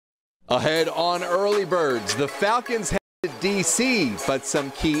Ahead on Early Birds, the Falcons head to D.C., but some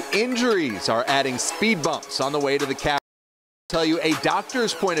key injuries are adding speed bumps on the way to the cap. Tell you a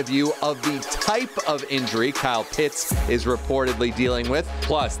doctor's point of view of the type of injury Kyle Pitts is reportedly dealing with.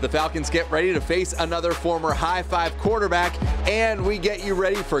 Plus, the Falcons get ready to face another former high-five quarterback, and we get you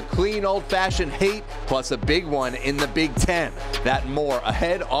ready for clean old-fashioned hate, plus a big one in the Big Ten. That and more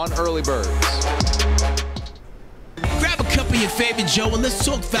ahead on Early Birds. Grab a cup of your favorite Joe and let's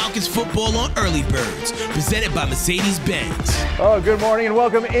talk Falcons football on Early Birds, presented by Mercedes-Benz. Oh, good morning and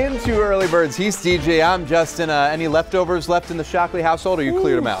welcome into Early Birds. He's DJ, I'm Justin. Any leftovers left in the Shockley household, or you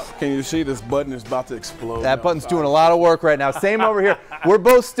cleared them out? Can you see this button is about to explode? That button's doing a lot of work right now. Same over here. We're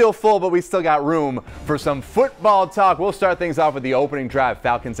both still full, but we still got room for some football talk. We'll start things off with the opening drive,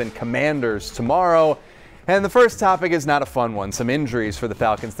 Falcons and Commanders tomorrow. And the first topic is not a fun one. Some injuries for the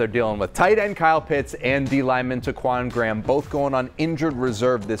Falcons they're dealing with. Tight end Kyle Pitts and D lineman Taquan Graham both going on injured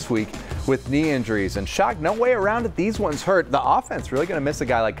reserve this week with knee injuries. And Shock, no way around it. These ones hurt. The offense really going to miss a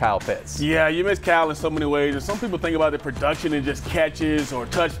guy like Kyle Pitts. Yeah, you miss Kyle in so many ways. And some people think about the production and just catches or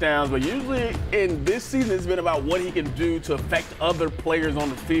touchdowns. But usually in this season, it's been about what he can do to affect other players on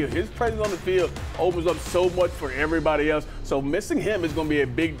the field. His presence on the field opens up so much for everybody else. So missing him is going to be a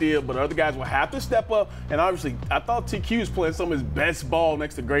big deal. But other guys will have to step up. And obviously, I thought TQ was playing some of his best ball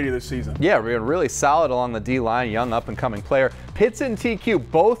next to Grady this season. Yeah, really solid along the D-line, young up-and-coming player. Pitts and TQ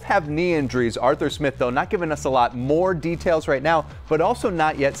both have knee injuries. Arthur Smith, though, not giving us a lot more details right now, but also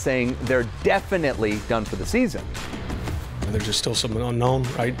not yet saying they're definitely done for the season. There's just still some unknown,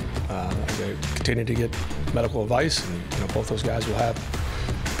 right? They continue to get medical advice, and both those guys will have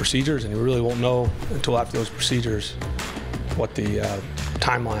procedures, and you really won't know until after those procedures what the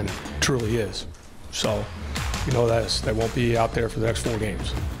timeline truly is. So, you know they won't be out there for the next 4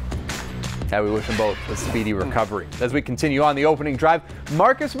 games. Yeah, we wish them both a speedy recovery. As we continue on the opening drive,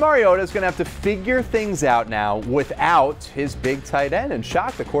 Marcus Mariota is going to have to figure things out now without his big tight end. And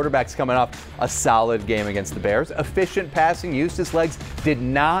Shock, the quarterback's coming off a solid game against the Bears. Efficient passing, used his legs, did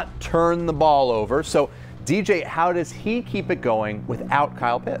not turn the ball over. So, DJ, how does he keep it going without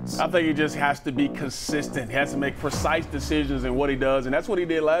Kyle Pitts? I think he just has to be consistent. He has to make precise decisions in what he does, and that's what he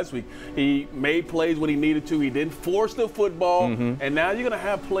did last week. He made plays when he needed to. He didn't force the football, and now you're going to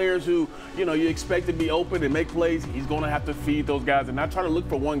have players who, you expect to be open and make plays. He's going to have to feed those guys and not try to look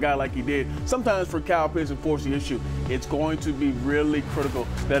for one guy like he did. Sometimes for Kyle Pitts and force the issue, it's going to be really critical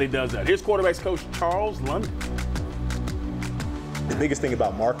that he does that. Here's quarterbacks coach Charles London. The biggest thing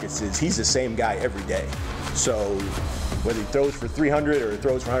about Marcus is he's the same guy every day. So whether he throws for 300 or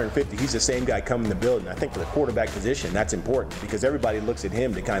throws for 150, he's the same guy coming to the building. I think for the quarterback position, that's important because everybody looks at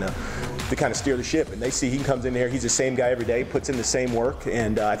him to kind of steer the ship, and they see he comes in there, he's the same guy every day, puts in the same work,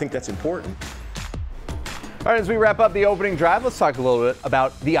 and I think that's important. All right, as we wrap up the opening drive, let's talk a little bit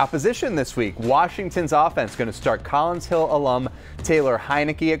about the opposition this week. Washington's offense going to start Collins Hill alum Taylor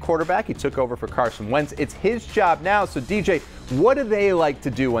Heineke at quarterback. He took over for Carson Wentz. It's his job now. So, DJ, what do they like to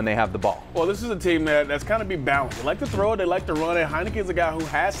do when they have the ball? Well, this is a team that's kind of be balanced. They like to throw it, they like to run it. Heineke is a guy who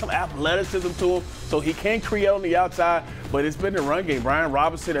has some athleticism to him, so he can create on the outside, but it's been the run game. Brian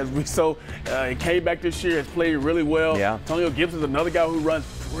Robinson, as we saw, he came back this year, has played really well. Yeah. Antonio Gibson is another guy who runs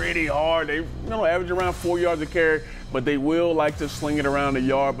pretty hard. They average around 4 yards a carry, but they will like to sling it around the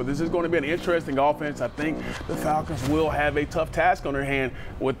yard. But this is going to be an interesting offense. I think the Falcons will have a tough task on their hand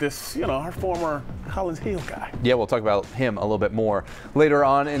with this, our former Collins Hill guy. Yeah, we'll talk about him a little bit more later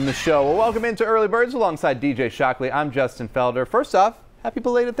on in the show. Well, welcome into Early Birds alongside DJ Shockley. I'm Justin Felder. First off, happy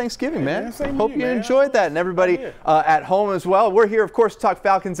belated Thanksgiving, man. Hope you enjoyed that, and everybody at home as well. We're here, of course, to talk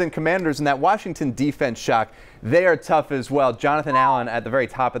Falcons and Commanders, and that Washington defense, Shock. They are tough as well. Jonathan Allen at the very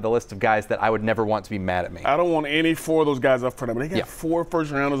top of the list of guys that I would never want to be mad at me. I don't want any 4 of those guys up for them. They got 4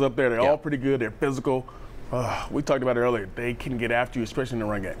 first-rounders up there. They're all pretty good. They're physical. We talked about it earlier. They can get after you, especially in the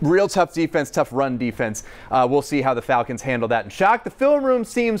run game. Real tough defense, tough run defense. We'll see how the Falcons handle that. And Shock, the film room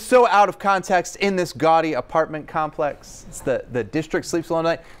seems so out of context in this gaudy apartment complex. It's the District Sleeps Alone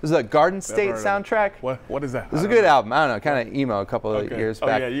Night. This is a Garden State soundtrack. What is that? This is a good album. I don't know, kind of emo a couple of years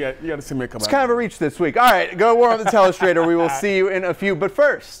back. Oh, yeah, you got to see me come out. It's kind of a reach this week. All right, go warm up the telestrator. We will see you in a few. But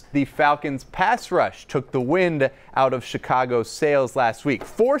first, the Falcons pass rush took the wind out of Chicago's sails last week.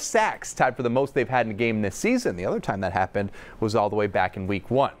 4 sacks, tied for the most they've had in a game this season. The other time that happened was all the way back in week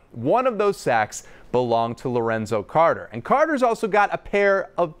 1. One of those sacks belonged to Lorenzo Carter. And Carter's also got a pair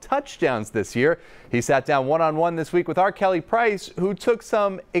of touchdowns this year. He sat down one-on-one this week with our Kelly Price, who took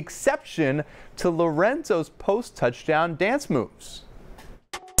some exception to Lorenzo's post-touchdown dance moves.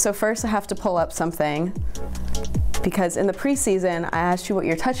 So first I have to pull up something. because in the preseason, I asked you what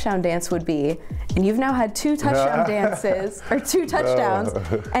your touchdown dance would be, and you've now had 2 touchdown dances, or 2 touchdowns,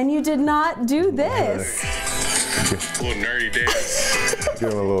 and you did not do this. A little nerdy dance.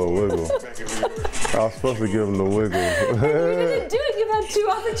 Give him a little wiggle. I was supposed to give him the wiggle. And you didn't do it. You've had 2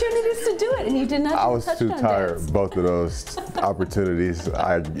 opportunities to do it, and you did not do I was the too touchdown tired. dance. Both of those opportunities,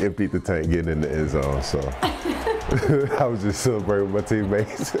 I emptied the tank getting in the end zone, so I was just celebrating with my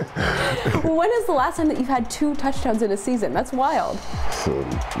teammates. When is the last time that you've had 2 touchdowns in a season? That's wild. So,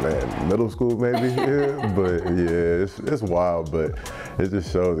 man, middle school maybe, yeah, but yeah, it's wild, but it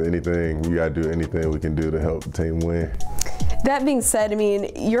just shows anything, we gotta do anything we can do to help the team win. That being said, I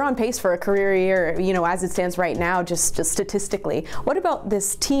mean, you're on pace for a career year, you know, as it stands right now, just statistically. What about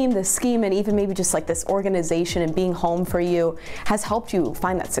this team, this scheme, and even maybe just like this organization and being home for you has helped you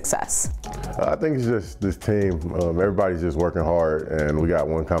find that success? I think it's just this team. Everybody's just working hard, and we got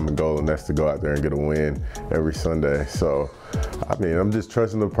one common goal, and that's to go out there and get a win every Sunday. So, I mean, I'm just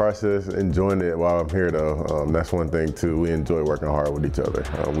trusting the process, enjoying it while I'm here, though. That's one thing, too. We enjoy working hard with each other.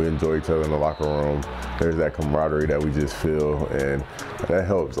 We enjoy each other in the locker room. There's that camaraderie that we just feel, and that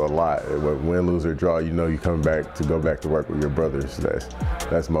helps a lot. Win, lose, or draw, you know you're coming back to go back to work with your brothers.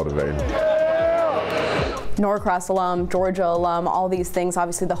 That's motivating. Norcross alum, Georgia alum, all these things,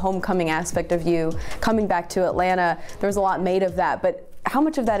 obviously the homecoming aspect of you coming back to Atlanta, there was a lot made of that, but how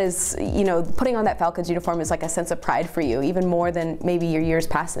much of that is, you know, putting on that Falcons uniform is like a sense of pride for you, even more than maybe your years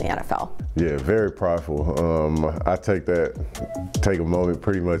past in the NFL? Yeah, very prideful. I take a moment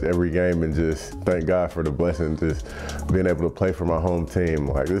pretty much every game and just thank God for the blessing, just being able to play for my home team.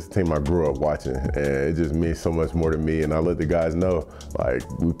 Like, this is a team I grew up watching, and it just means so much more to me, and I let the guys know, like,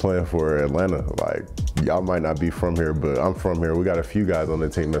 we playing for Atlanta. Like, y'all might not be from here, but I'm from here. We got a few guys on the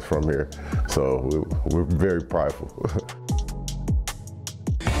team that's from here, so we're very prideful.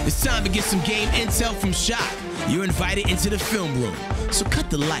 It's time to get some game intel from Shock. You're invited into the film room, so cut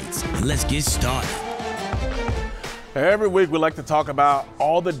the lights and let's get started. Every week we like to talk about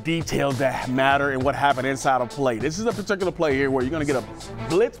all the details that matter and what happened inside a play. This is a particular play here where you're going to get a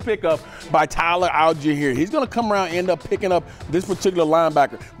blitz pickup by Tyler Algier here. He's going to come around and end up picking up this particular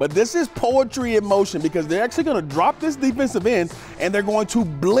linebacker. But this is poetry in motion because they're actually going to drop this defensive end and they're going to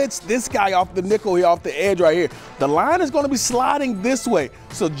blitz this guy off the nickel here, off the edge right here. The line is going to be sliding this way.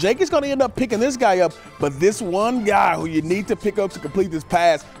 So Jake is going to end up picking this guy up, but this one guy who you need to pick up to complete this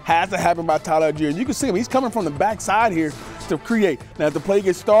pass has to happen by Tyler Algier. And you can see him, he's coming from the backside here to create. Now, if the play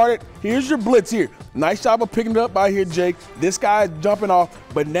gets started, here's your blitz here. Nice job of picking it up by here, Jake. This guy is jumping off,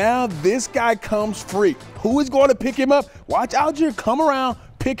 but now this guy comes free. Who is going to pick him up? Watch Algier come around,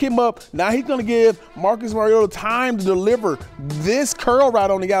 pick him up. Now he's going to give Marcus Mariota time to deliver this curl route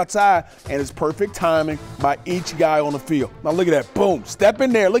on the outside, and it's perfect timing by each guy on the field. Now look at that. Boom. Step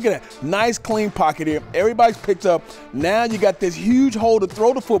in there. Look at that. Nice, clean pocket here. Everybody's picked up. Now you got this huge hole to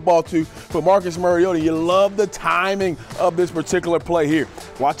throw the football to for Marcus Mariota. You love the timing of this particular play here.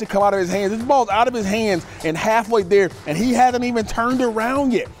 Watch it come out of his hands. This ball's out of his hands and halfway there, and he hasn't even turned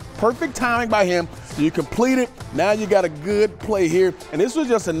around yet. Perfect timing by him. You complete it. Now you got a good play here. And this was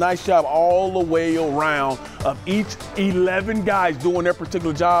just a nice job all the way around of each 11 guys doing their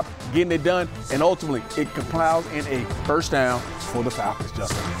particular job, getting it done, and ultimately it compiles in a first down for the Falcons,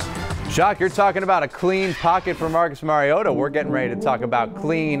 Justin. Shock, you're talking about a clean pocket for Marcus Mariota. We're getting ready to talk about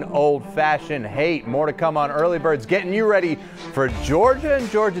clean, old-fashioned hate. More to come on Early Birds, getting you ready for Georgia and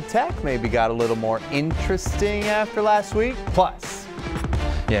Georgia Tech. Maybe got a little more interesting after last week. Plus,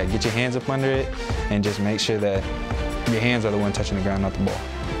 yeah, get your hands up under it and just make sure that your hands are the one touching the ground, not the ball.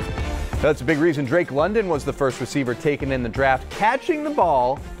 That's a big reason Drake London was the first receiver taken in the draft, catching the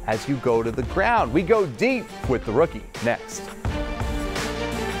ball as you go to the ground. We go deep with the rookie next.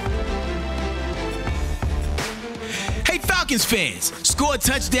 Hey Falcons fans, score a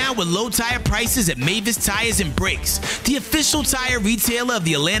touchdown with low tire prices at Mavis Tires and Brakes, the official tire retailer of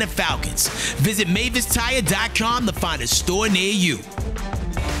the Atlanta Falcons. Visit MavisTire.com to find a store near you.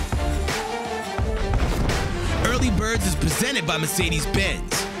 Early Birds is presented by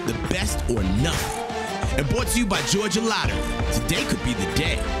Mercedes-Benz, the best or nothing. And brought to you by Georgia Lottery. Today could be the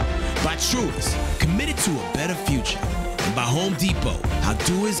day. By Truist, committed to a better future. And by Home Depot, how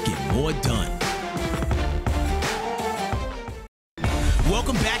doers get more done.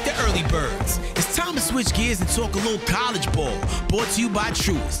 Welcome back to Early Birds. It's time to switch gears and talk a little college ball. Brought to you by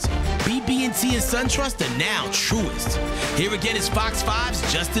Truist. BB&T and SunTrust are now Truist. Here again is Fox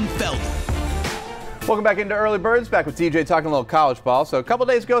 5's Justin Felder. Welcome back into Early Birds, back with TJ talking a little college ball. So a couple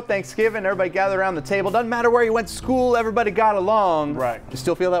days ago, Thanksgiving, everybody gathered around the table. Doesn't matter where you went to school, everybody got along. Right. You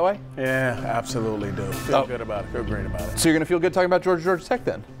still feel that way? Yeah, absolutely do. Feel good about it. Feel great about it. So you're going to feel good talking about Georgia Tech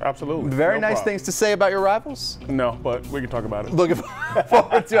then? Absolutely. Very No nice problem. things to say about your rivals? No, but we can talk about it. Looking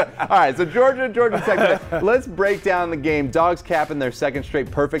forward to it. All right, so Georgia Tech today. Let's break down the game. Dogs capping their second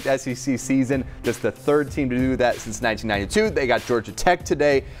straight perfect SEC season. Just the third team to do that since 1992. They got Georgia Tech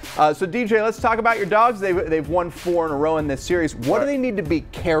today. So DJ, let's talk about your Dogs. They've won 4 in a row in this series. What do they need to be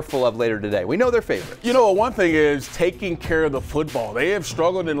careful of later today? We know they're favorites. You know, one thing is taking care of the football. They have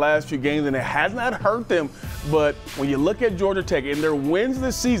struggled in the last few games, and it has not hurt them. But when you look at Georgia Tech and their wins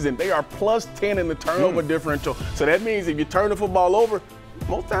this season, they are plus 10 in the turnover differential. So that means if you turn the football over,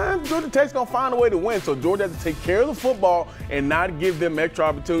 most times Georgia Tech's going to find a way to win. So Georgia has to take care of the football and not give them extra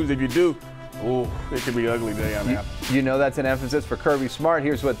opportunities. If you do, ooh, it could be ugly today on that. You know that's an emphasis for Kirby Smart.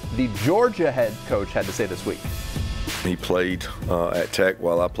 Here's what the Georgia head coach had to say this week. He played at Tech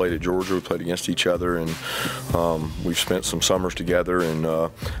while I played at Georgia. We played against each other, and we've spent some summers together, and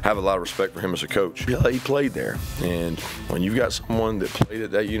have a lot of respect for him as a coach. Yeah, he played there, and when you've got someone that played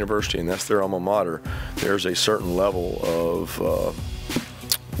at that university and that's their alma mater, there's a certain level of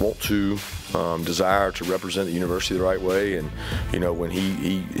want to desire to represent the university the right way. And you know, when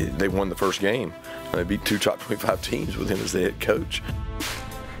they won the first game, they beat 2 top 25 teams with him as the head coach.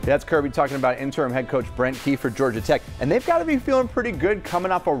 That's Kirby talking about interim head coach Brent Key for Georgia Tech. And they've got to be feeling pretty good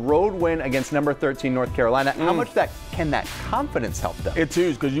coming off a road win against number 13 North Carolina. How much can that confidence help them? It's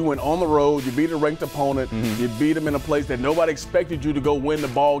huge because you went on the road, you beat a ranked opponent, you beat them in a place that nobody expected you to go win the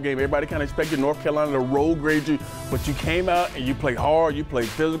ball game. Everybody kind of expected North Carolina to road grade you, but you came out and you played hard, you played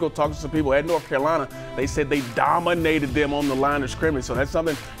physical. Talking to some people at North Carolina, they said they dominated them on the line of scrimmage. So that's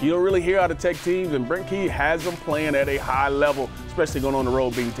something you don't really hear out of Tech teams, and Brent Key has them playing at a high level, especially going on the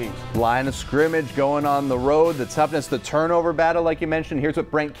road beating teams. Line of scrimmage going on the road, the toughness, the turnover battle, like you mentioned. Here's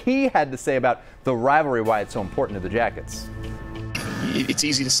what Brent Key had to say about the rivalry, why it's so important to the Jackets. It's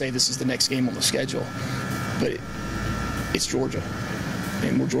easy to say this is the next game on the schedule, but it's Georgia,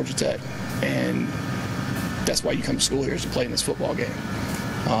 and we're Georgia Tech, and that's why you come to school here, is to play in this football game.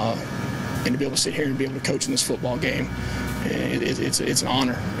 And to be able to sit here and be able to coach in this football game, it's an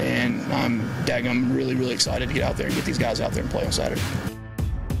honor, and I'm really, really excited to get out there and get these guys out there and play on Saturday.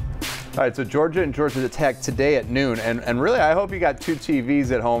 All right, so Georgia and Georgia Tech today at noon, and really I hope you got 2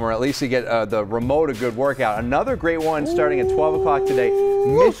 TVs at home, or at least you get the remote a good workout. Another great one starting at 12 o'clock today.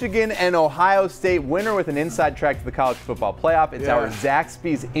 Michigan and Ohio State, winner with an inside track to the college football playoff. It's our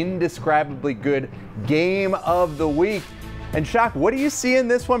Zaxby's indescribably good game of the week. And Shock, what do you see in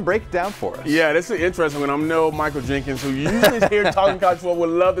this one? Break it down for us. Yeah, this is an interesting one. I know Michael Jenkins, who usually is here talking college football, would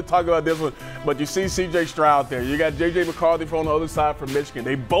love to talk about this one. But you see C.J. Stroud there. You got J.J. McCarthy from the other side from Michigan.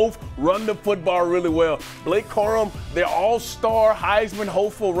 They both run the football really well. Blake Corum, their all-star Heisman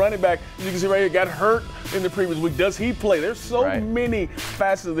hopeful running back, as you can see right here, got hurt in the previous week. Does he play? There's so many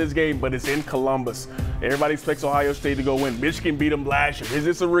facets of this game, but it's in Columbus. Everybody expects Ohio State to go win. Michigan beat them last year. Is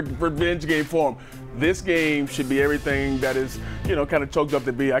this a revenge game for them? This game should be everything that is, you know, kind of choked up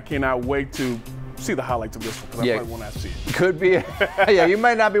to be. I cannot wait to see the highlights of this one, because I probably won't have to see it. Could be. Yeah, you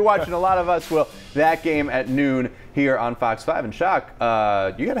might not be watching. A lot of us will. That game at noon here on Fox 5. And Shock,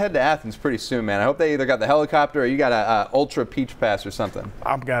 you got to head to Athens pretty soon, man. I hope they either got the helicopter or you got a ultra peach pass or something.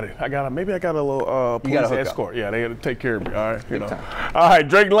 I've got it. Maybe I got a little police escort. Yeah, they got to take care of me. All right, All right,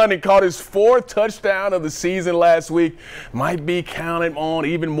 Drake London caught his 4th touchdown of the season last week. Might be counted on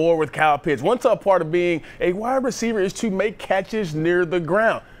even more with Kyle Pitts. One tough part of being a wide receiver is to make catches near the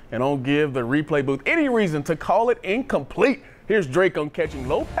ground and don't give the replay booth any reason to call it incomplete. Here's Drake on catching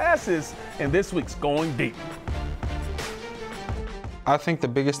low passes and this week's Going Deep. I think the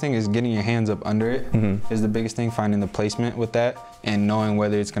biggest thing is getting your hands up under it is the biggest thing, finding the placement with that and knowing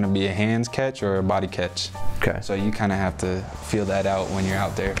whether it's going to be a hands catch or a body catch. Okay. So you kind of have to feel that out when you're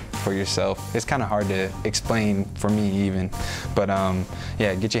out there for yourself. It's kind of hard to explain for me even, but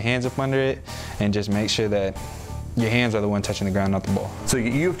yeah, get your hands up under it and just make sure that your hands are the one touching the ground, not the ball. So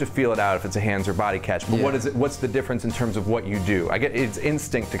you have to feel it out if it's a hands or body catch. But what's the difference in terms of what you do? I get it's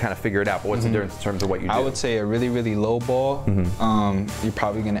instinct to kind of figure it out, but what's the difference in terms of what you do? I would say a really, really low ball, you're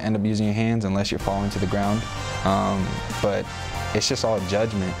probably going to end up using your hands unless you're falling to the ground. But it's just all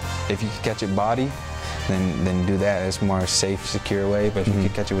judgment. If you can catch it body, then do that. It's more safe, secure way. But if you can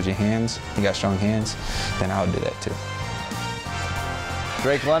catch it with your hands, you got strong hands, then I would do that too.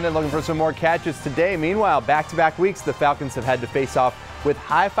 Drake London looking for some more catches today. Meanwhile, back-to-back weeks, the Falcons have had to face off with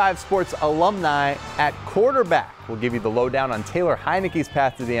High Five Sports alumni at quarterback. We'll give you the lowdown on Taylor Heineke's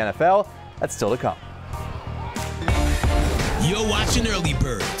path to the NFL. That's still to come. You're watching Early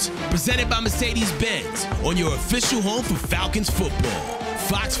Birds, presented by Mercedes-Benz, on your official home for Falcons football,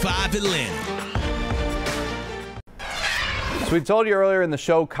 Fox 5 Atlanta. So we told you earlier in the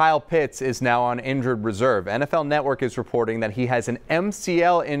show, Kyle Pitts is now on injured reserve. NFL Network is reporting that he has an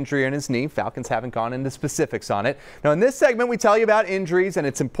MCL injury in his knee. Falcons haven't gone into specifics on it. Now in this segment, we tell you about injuries, and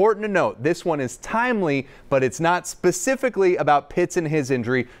it's important to note this one is timely, but it's not specifically about Pitts and his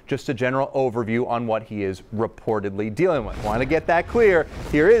injury, just a general overview on what he is reportedly dealing with. Want to get that clear?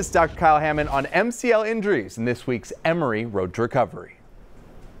 Here is Dr. Kyle Hammond on MCL injuries in this week's Emory Road to Recovery.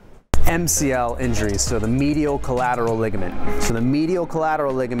 MCL injuries, so the medial collateral ligament. So the medial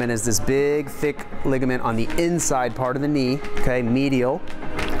collateral ligament is this big, thick ligament on the inside part of the knee, okay, medial.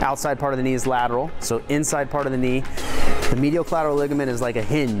 Outside part of the knee is lateral, so inside part of the knee. The medial collateral ligament is like a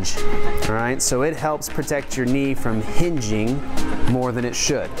hinge, all right? So it helps protect your knee from hinging more than it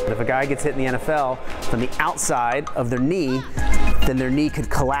should. But if a guy gets hit in the NFL from the outside of their knee, then their knee could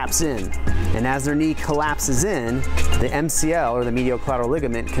collapse in. And as their knee collapses in, the MCL, or the medial collateral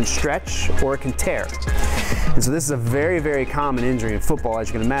ligament, can stretch or it can tear. And so this is a very, very common injury in football, as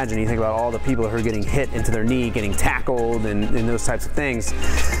you can imagine. You think about all the people who are getting hit into their knee, getting tackled, and those types of things.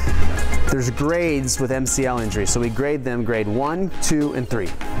 There's grades with MCL injuries, so we grade them grade 1, 2, and 3.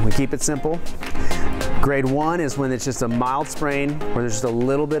 We keep it simple. Grade 1 is when it's just a mild sprain, where there's just a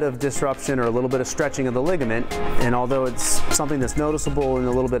little bit of disruption or a little bit of stretching of the ligament, and although it's something that's noticeable and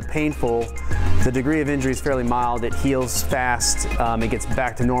a little bit painful, the degree of injury is fairly mild. It heals fast, it gets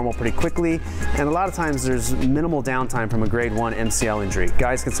back to normal pretty quickly, and a lot of times there's minimal downtime from a grade 1 MCL injury.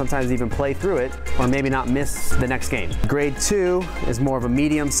 Guys can sometimes even play through it or maybe not miss the next game. Grade 2 is more of a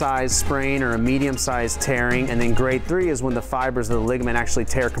medium-sized sprain or a medium-sized tearing, and then grade 3 is when the fibers of the ligament actually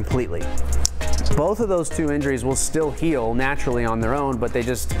tear completely. Both of those two injuries will still heal naturally on their own, but they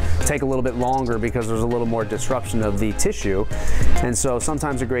just take a little bit longer because there's a little more disruption of the tissue. And so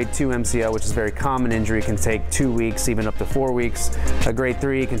sometimes a grade 2 MCL, which is a very common injury, can take 2 weeks, even up to 4 weeks. A grade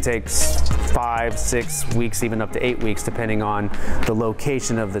 3 can take 5, 6 weeks, even up to 8 weeks, depending on the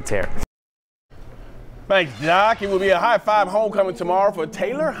location of the tear. Thanks, Doc. It will be a high-five homecoming tomorrow for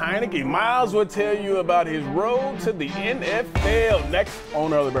Taylor Heineke. Miles will tell you about his road to the NFL next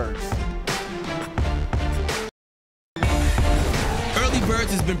on Early Birds.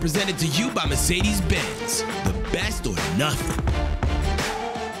 Birds has been presented to you by Mercedes-Benz, the best or nothing.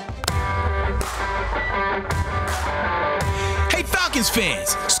 Hey Falcons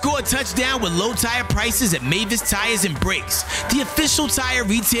fans, score a touchdown with low tire prices at Mavis Tires and Brakes, the official tire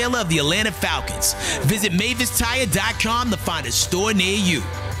retailer of the Atlanta Falcons. Visit MavisTire.com to find a store near you.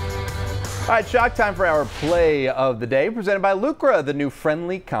 All right, Shock time for our play of the day, presented by Lucra, the new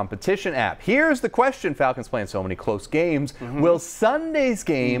friendly competition app. Here's the question. Falcons playing so many close games. Will Sunday's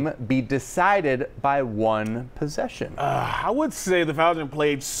game be decided by one possession? I would say the Falcons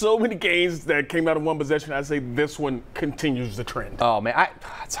played so many games that came out of one possession. I'd say this one continues the trend. Oh, man,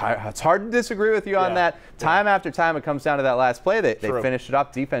 it's hard to disagree with you on that. Time after time, it comes down to that last play. They finished it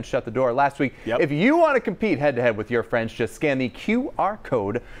up. Defense shut the door last week. If you want to compete head-to-head with your friends, just scan the QR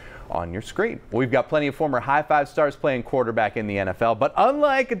code on your screen. We've got plenty of former high-five stars playing quarterback in the NFL, but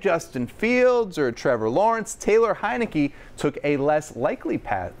unlike a Justin Fields or a Trevor Lawrence, Taylor Heineke took a less likely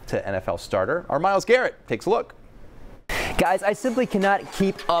path to NFL starter. Our Myles Garrett takes a look. Guys, I simply cannot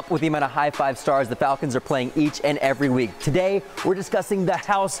keep up with the amount of high-five stars the Falcons are playing each and every week. Today, we're discussing the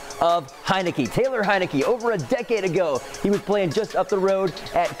house of Heineke. Taylor Heineke, over a decade ago, he was playing just up the road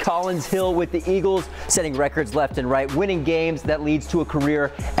at Collins Hill with the Eagles, setting records left and right, winning games that leads to a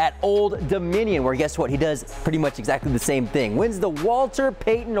career at Old Dominion, where guess what? He does pretty much exactly the same thing. Wins the Walter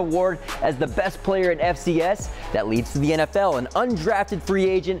Payton Award as the best player in FCS. That leads to the NFL, an undrafted free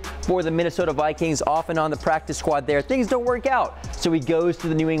agent for the Minnesota Vikings, off and on the practice squad there. Things don't work out, so he goes to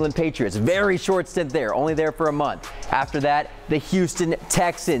the New England Patriots. Very short stint there, only there for a month. After that, the Houston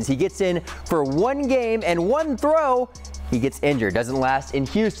Texans. He gets in for one game and one throw. He gets injured, doesn't last in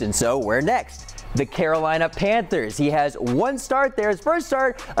Houston, so where next? The Carolina Panthers. He has one start there, his first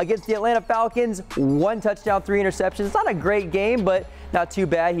start against the Atlanta Falcons, 1 touchdown, 3 interceptions. It's not a great game, but not too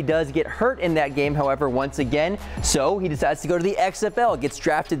bad. He does get hurt in that game, however, once again. So he decides to go to the XFL, gets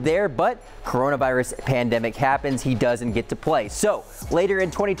drafted there, but coronavirus pandemic happens. He doesn't get to play. So later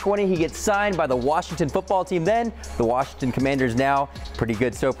in 2020, he gets signed by the Washington football team then. The Washington Commanders now pretty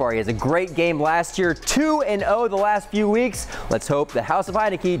good so far. He has a great game last year, 2-0 the last few weeks. Let's hope the House of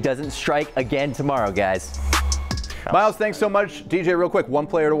Heineke doesn't strike again tomorrow, guys. Myles, thanks so much. DJ, real quick, one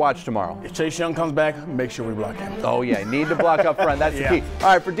player to watch tomorrow. If Chase Young comes back, make sure we block him. Oh, yeah, need to block up front. That's the key. All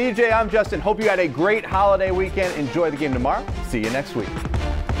right, for DJ, I'm Justin. Hope you had a great holiday weekend. Enjoy the game tomorrow. See you next week.